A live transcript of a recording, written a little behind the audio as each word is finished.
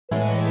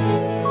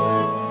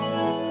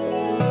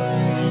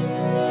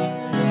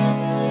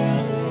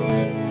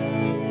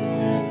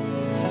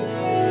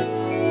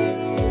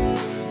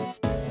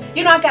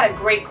I got a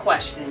great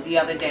question the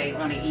other day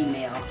on an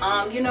email.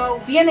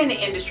 Being in the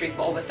industry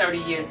for over 30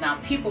 years now,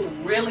 people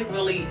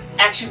really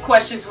ask you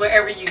questions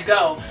wherever you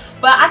go.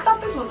 But I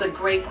thought this was a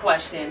great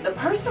question. The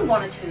person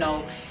wanted to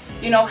know,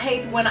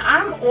 hey, when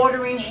I'm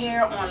ordering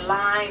hair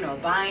online or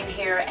buying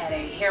hair at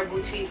a hair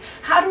boutique,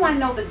 how do I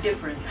know the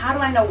difference? How do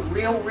I know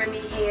real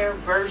Remy hair,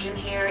 virgin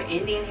hair,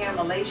 Indian hair,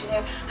 Malaysian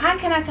hair? How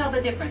can I tell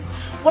the difference?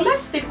 Well,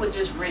 let's stick with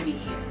just Remy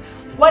hair.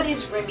 What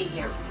is Remy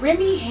hair?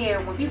 Remy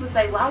hair, when people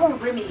say, well, I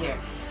want Remy hair,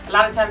 a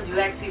lot of times you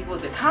ask people,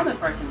 the common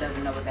person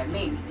doesn't know what that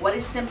means. What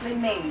it simply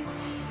means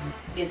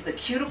is the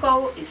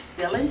cuticle is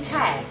still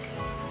intact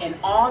and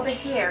all the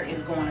hair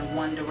is going in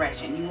one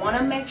direction. You want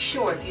to make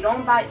sure, if you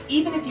don't buy,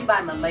 even if you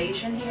buy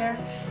Malaysian hair,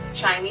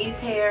 Chinese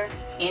hair,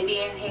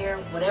 Indian hair,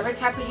 whatever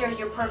type of hair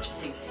you're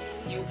purchasing,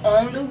 you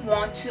only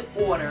want to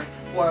order,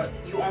 or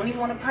you only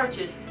want to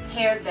purchase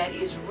hair that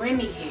is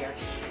Remy hair.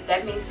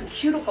 That means the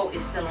cuticle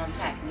is still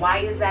intact. Why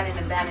is that an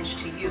advantage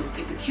to you?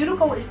 If the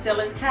cuticle is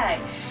still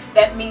intact,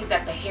 that means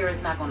that the hair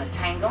is not going to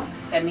tangle.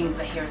 That means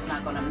the hair is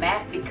not going to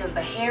mat, because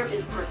the hair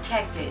is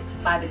protected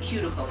by the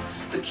cuticle.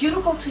 The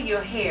cuticle to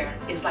your hair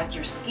is like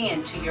your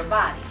skin to your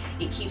body.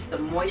 It keeps the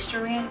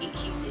moisture in, it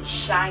keeps it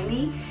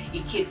shiny,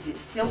 it keeps it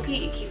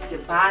silky, it keeps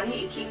it body,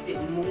 it keeps it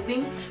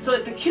moving. So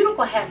if the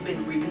cuticle has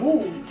been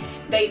removed,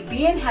 they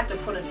then have to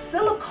put a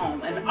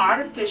silicone, an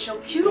artificial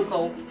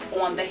cuticle,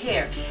 on the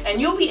hair.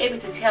 And you'll be able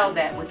to tell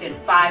that within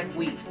 5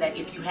 weeks that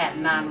if you have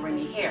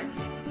non-Remy hair.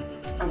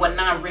 And what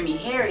non-Remy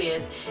hair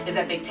is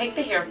that they take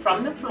the hair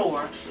from the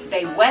floor,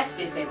 they weft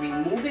it, they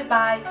remove it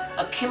by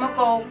a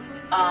chemical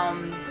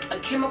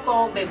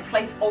they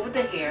place over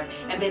the hair,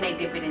 and then they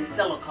dip it in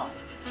silicone.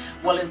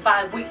 Well, in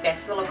 5 weeks, that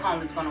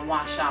silicone is going to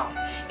wash off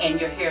and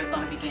your hair is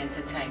going to begin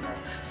to tangle.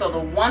 So the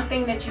one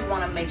thing that you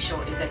want to make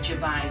sure is that you're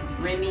buying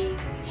Remy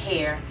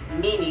hair,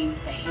 meaning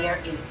the hair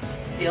is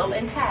still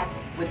intact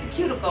with the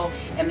cuticle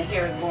and the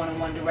hair is going in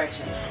one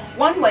direction.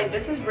 One way,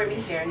 this is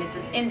Remy hair and this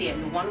is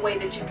Indian. One way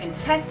that you can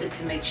test it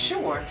to make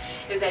sure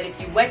is that if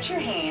you wet your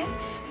hand,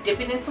 dip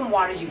it in some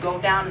water, you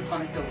go down, it's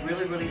going to feel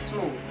really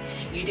smooth.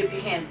 You dip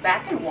your hands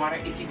back in water,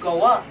 if you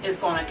go up, it's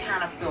going to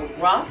kind of feel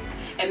rough.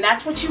 And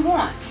that's what you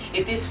want.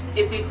 If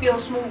it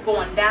feels smooth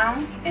going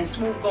down and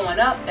smooth going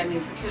up, that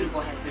means the cuticle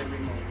has been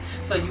removed.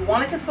 So you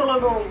want it to feel a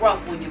little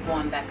rough when you're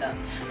going back up.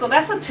 So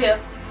that's a tip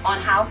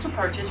on how to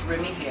purchase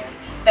Remy hair.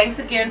 Thanks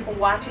again for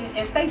watching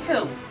and stay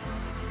tuned.